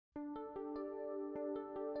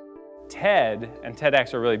TED and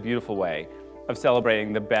TEDx are a really beautiful way of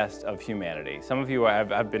celebrating the best of humanity. Some of you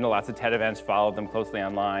have been to lots of TED events, followed them closely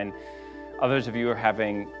online. Others of you are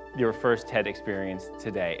having your first TED experience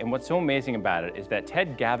today. And what's so amazing about it is that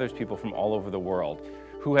TED gathers people from all over the world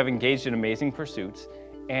who have engaged in amazing pursuits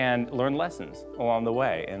and learn lessons along the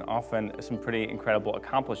way, and often some pretty incredible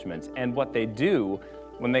accomplishments. And what they do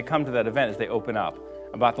when they come to that event is they open up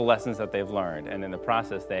about the lessons that they've learned, and in the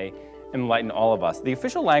process they enlighten all of us. The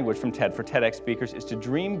official language from TED for TEDx speakers is to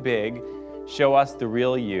dream big, show us the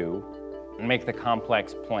real you, and make the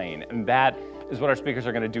complex plain. And that is what our speakers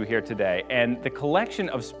are going to do here today. And the collection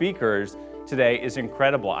of speakers today is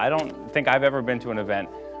incredible. I don't think I've ever been to an event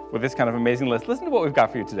with this kind of amazing list. Listen to what we've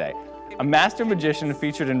got for you today. A master magician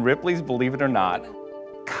featured in Ripley's Believe It or Not.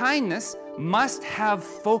 Kindness must have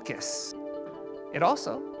focus. It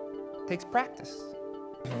also takes practice.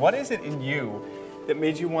 What is it in you that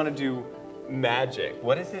made you want to do magic?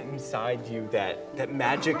 What is it inside you that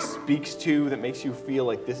magic speaks to, that makes you feel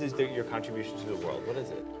like this is your contribution to the world? What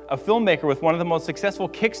is it? A filmmaker with one of the most successful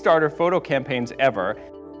Kickstarter photo campaigns ever.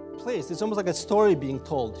 It's almost like a story being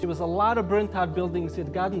told. There was a lot of burnt out buildings. It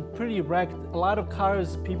had gotten pretty wrecked. A lot of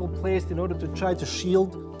cars people placed in order to try to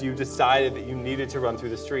shield. You decided that you needed to run through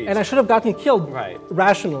the streets. And I should have gotten killed, right,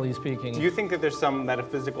 rationally speaking. Do you think that there's some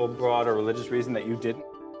metaphysical, broad, or religious reason that you didn't?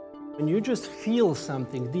 When you just feel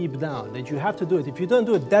something deep down, that you have to do it. If you don't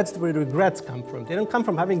do it, that's where the regrets come from. They don't come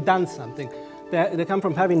from having done something. They come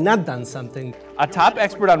from having not done something. A top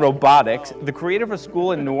expert on robotics, the creator of a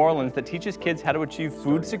school in New Orleans that teaches kids how to achieve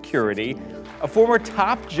food security, a former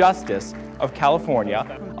top justice of California,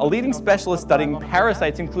 a leading specialist studying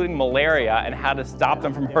parasites including malaria and how to stop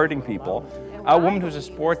them from hurting people, a woman who's a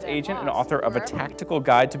sports agent and author of a tactical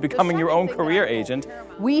guide to becoming your own career agent.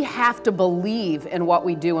 We have to believe in what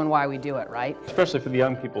we do and why we do it, right? Especially for the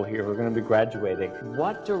young people here who are going to be graduating,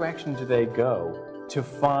 what direction do they go to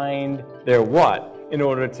find their what in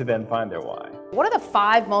order to then find their why? What are the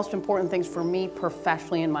 5 most important things for me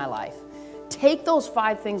professionally in my life? Take those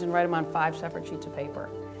 5 things and write them on 5 separate sheets of paper.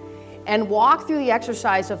 And walk through the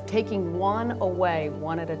exercise of taking one away,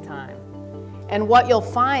 one at a time. And what you'll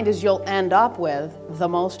find is you'll end up with the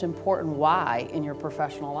most important why in your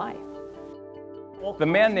professional life. The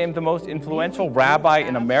man named the most influential rabbi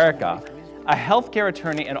in America, a healthcare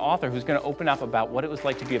attorney and author who's going to open up about what it was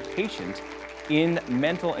like to be a patient in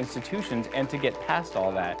mental institutions and to get past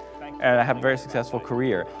all that and have a very successful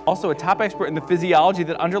career. Also a top expert in the physiology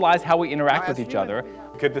that underlies how we interact with each other.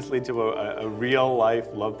 Could this lead to a real life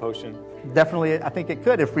love potion? Definitely, I think it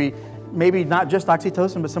could. If we, maybe not just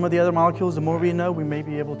oxytocin, but some of the other molecules, the more we know, we may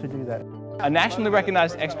be able to do that. A nationally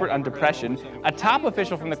recognized expert on depression, a top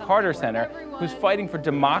official from the Carter Center who's fighting for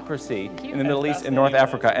democracy in the Middle East and North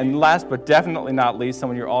Africa. And last but definitely not least,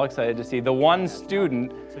 someone you're all excited to see, the one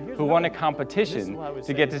student who won a competition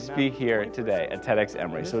to get to speak here today at TEDx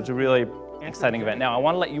Emory. So it's a really exciting event. Now, I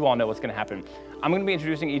want to let you all know what's going to happen. I'm going to be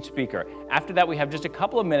introducing each speaker. After that, we have just a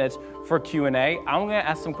couple of minutes for Q&A. I'm going to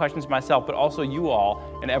ask some questions myself, but also you all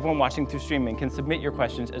and everyone watching through streaming can submit your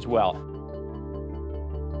questions as well.